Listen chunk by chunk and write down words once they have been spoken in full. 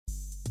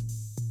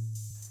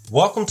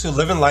Welcome to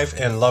Living Life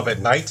and Love at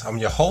Night. I'm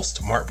your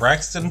host, Mark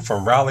Braxton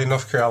from Raleigh,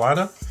 North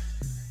Carolina.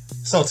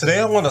 So today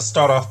I want to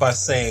start off by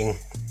saying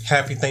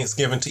happy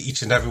Thanksgiving to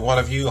each and every one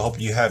of you. I hope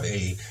you have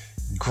a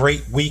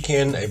great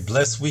weekend, a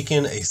blessed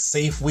weekend, a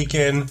safe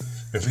weekend.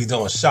 If you're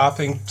doing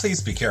shopping,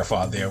 please be careful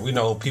out there. We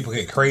know people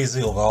get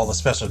crazy over all the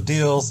special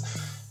deals,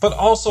 but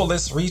also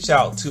let's reach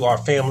out to our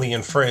family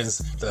and friends.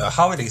 The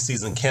holiday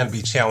season can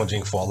be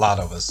challenging for a lot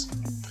of us,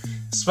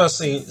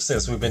 especially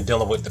since we've been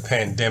dealing with the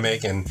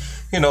pandemic and,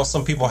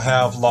 some people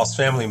have lost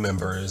family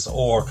members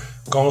or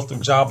gone through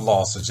job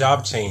loss or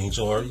job change,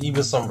 or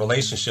even some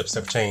relationships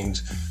have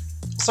changed.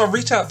 So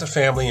reach out to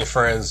family and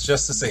friends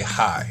just to say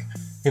hi.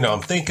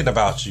 I'm thinking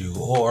about you,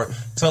 or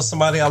tell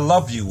somebody I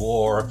love you,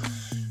 or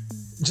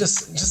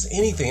just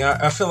anything.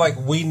 I feel like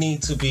we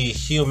need to be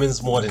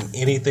humans more than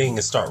anything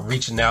and start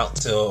reaching out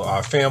to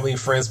our family and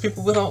friends,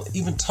 people we don't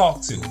even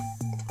talk to.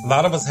 A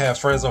lot of us have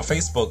friends on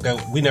Facebook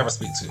that we never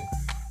speak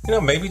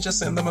to. Maybe just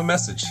send them a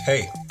message.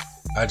 Hey,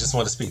 I just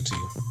want to speak to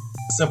you.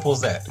 Simple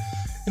as that.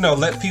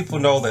 Let people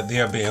know that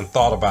they're being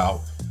thought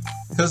about,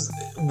 because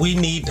we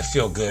need to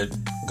feel good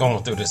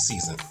going through this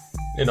season,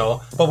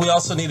 but we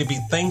also need to be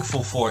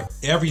thankful for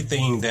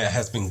everything that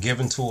has been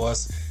given to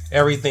us,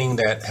 everything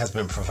that has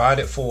been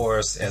provided for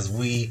us as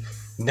we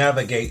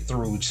navigate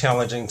through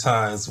challenging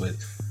times with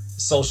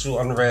social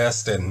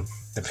unrest and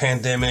the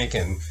pandemic,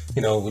 and,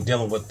 we're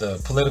dealing with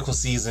the political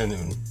season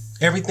and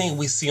everything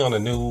we see on the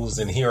news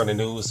and hear on the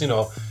news.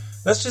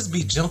 Let's just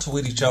be gentle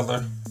with each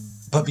other,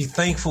 but be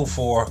thankful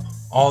for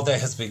all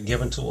that has been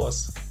given to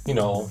us.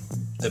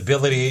 The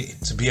ability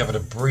to be able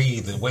to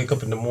breathe and wake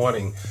up in the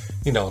morning,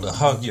 to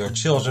hug your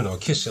children or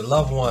kiss your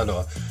loved one,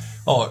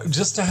 or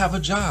just to have a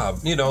job,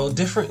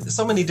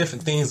 so many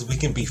different things we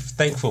can be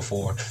thankful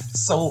for.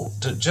 So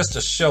just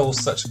to show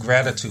such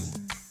gratitude,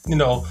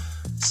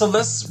 so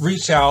let's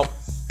reach out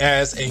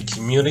as a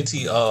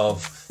community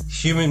of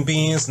human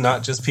beings,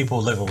 not just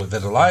people living with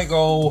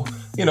vitiligo,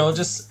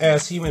 just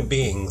as human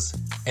beings,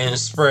 and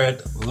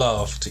spread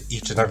love to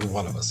each and every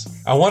one of us.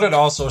 I wanted to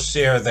also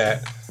share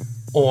that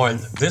on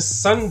this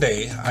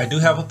Sunday, I do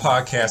have a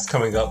podcast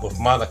coming up with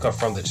Monika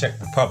from the Czech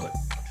Republic.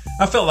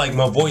 I felt like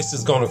my voice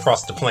is going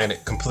across the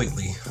planet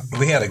completely.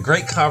 We had a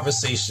great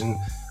conversation.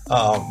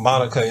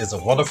 Monika is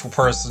a wonderful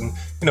person.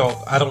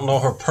 I don't know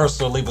her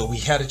personally, but we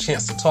had a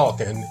chance to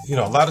talk. And,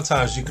 a lot of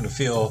times you can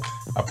feel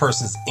a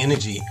person's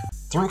energy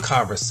through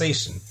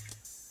conversation.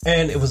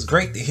 And it was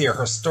great to hear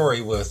her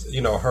story with,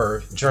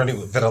 her journey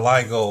with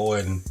vitiligo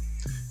and,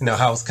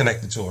 how it's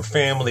connected to her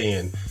family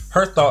and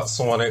her thoughts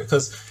on it.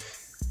 Because,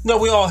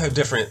 we all have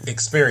different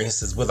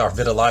experiences with our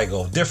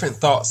vitiligo, different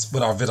thoughts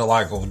with our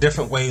vitiligo,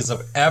 different ways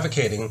of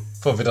advocating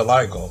for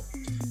vitiligo.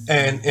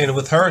 And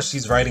with her,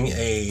 she's writing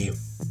a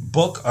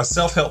book, a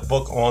self-help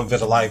book on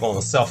vitiligo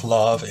and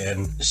self-love.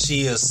 And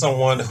she is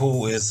someone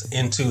who is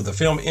into the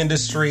film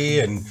industry,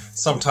 and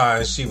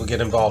sometimes she will get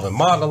involved in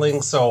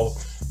modeling. So,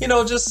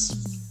 just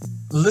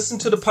listen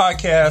to the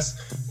podcast.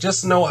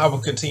 Just know I will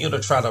continue to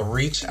try to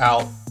reach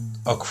out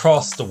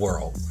across the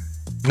world,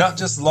 not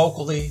just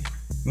locally,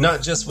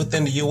 not just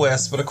within the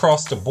U.S., but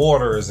across the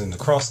borders and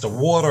across the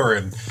water,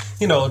 and,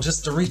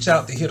 just to reach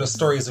out to hear the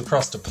stories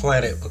across the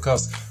planet,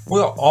 because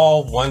we're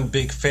all one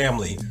big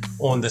family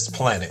on this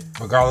planet,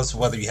 regardless of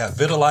whether you have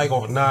vitiligo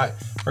or not,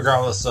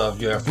 regardless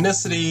of your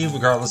ethnicity,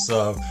 regardless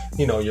of,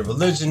 your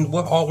religion.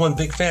 We're all one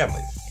big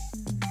family.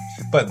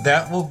 But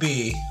that will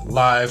be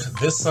live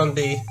this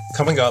Sunday,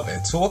 coming up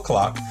at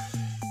 2:00.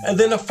 And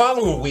then the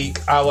following week,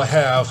 I will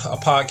have a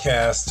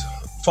podcast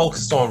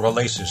focused on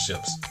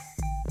relationships.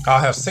 I'll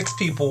have 6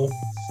 people,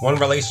 1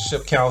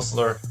 relationship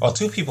counselor, or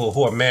 2 people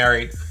who are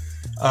married.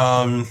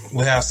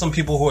 We have some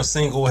people who are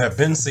single, have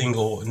been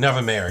single,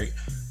 never married.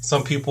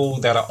 Some people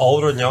that are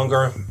older and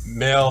younger,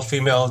 male,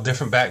 female,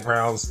 different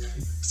backgrounds.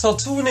 So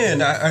tune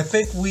in. I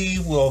think we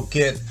will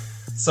get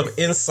some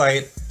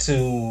insight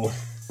to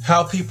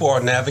how people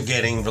are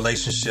navigating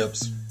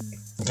relationships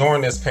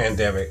during this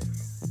pandemic,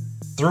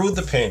 through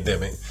the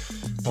pandemic,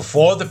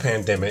 before the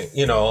pandemic,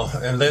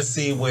 and let's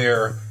see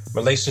where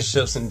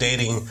relationships and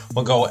dating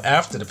will go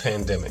after the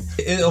pandemic.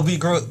 It'll be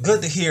good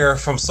to hear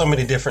from so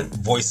many different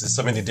voices,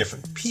 so many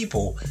different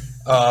people.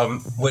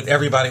 With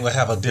everybody will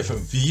have a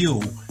different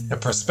view and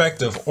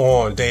perspective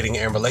on dating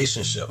and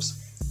relationships.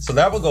 So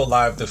that will go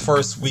live the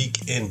first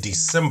week in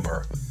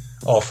December,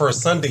 or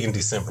first Sunday in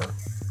December.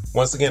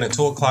 Once again at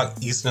 2:00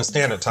 Eastern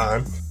Standard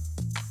Time.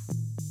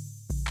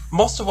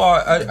 Most of all,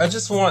 I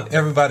just want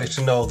everybody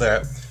to know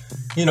that,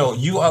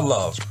 you are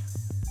loved.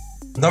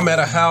 No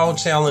matter how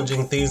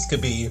challenging things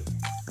could be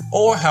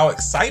or how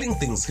exciting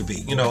things could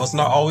be, it's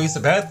not always a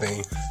bad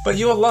thing, but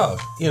you are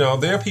loved.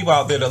 There are people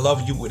out there that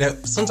love you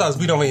that sometimes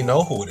we don't even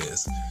know who it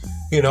is,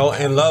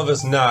 and love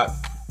is not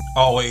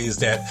always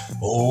that,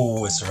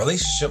 it's a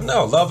relationship.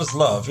 No, love is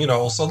love,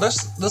 so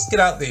let's get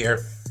out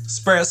there,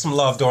 spread some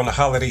love during the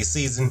holiday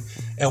season,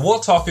 and we'll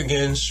talk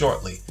again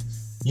shortly.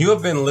 You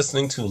have been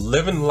listening to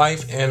Living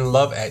Life and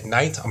Love at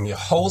Night. I'm your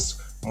host,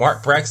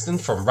 Mark Braxton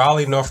from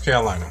Raleigh, North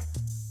Carolina.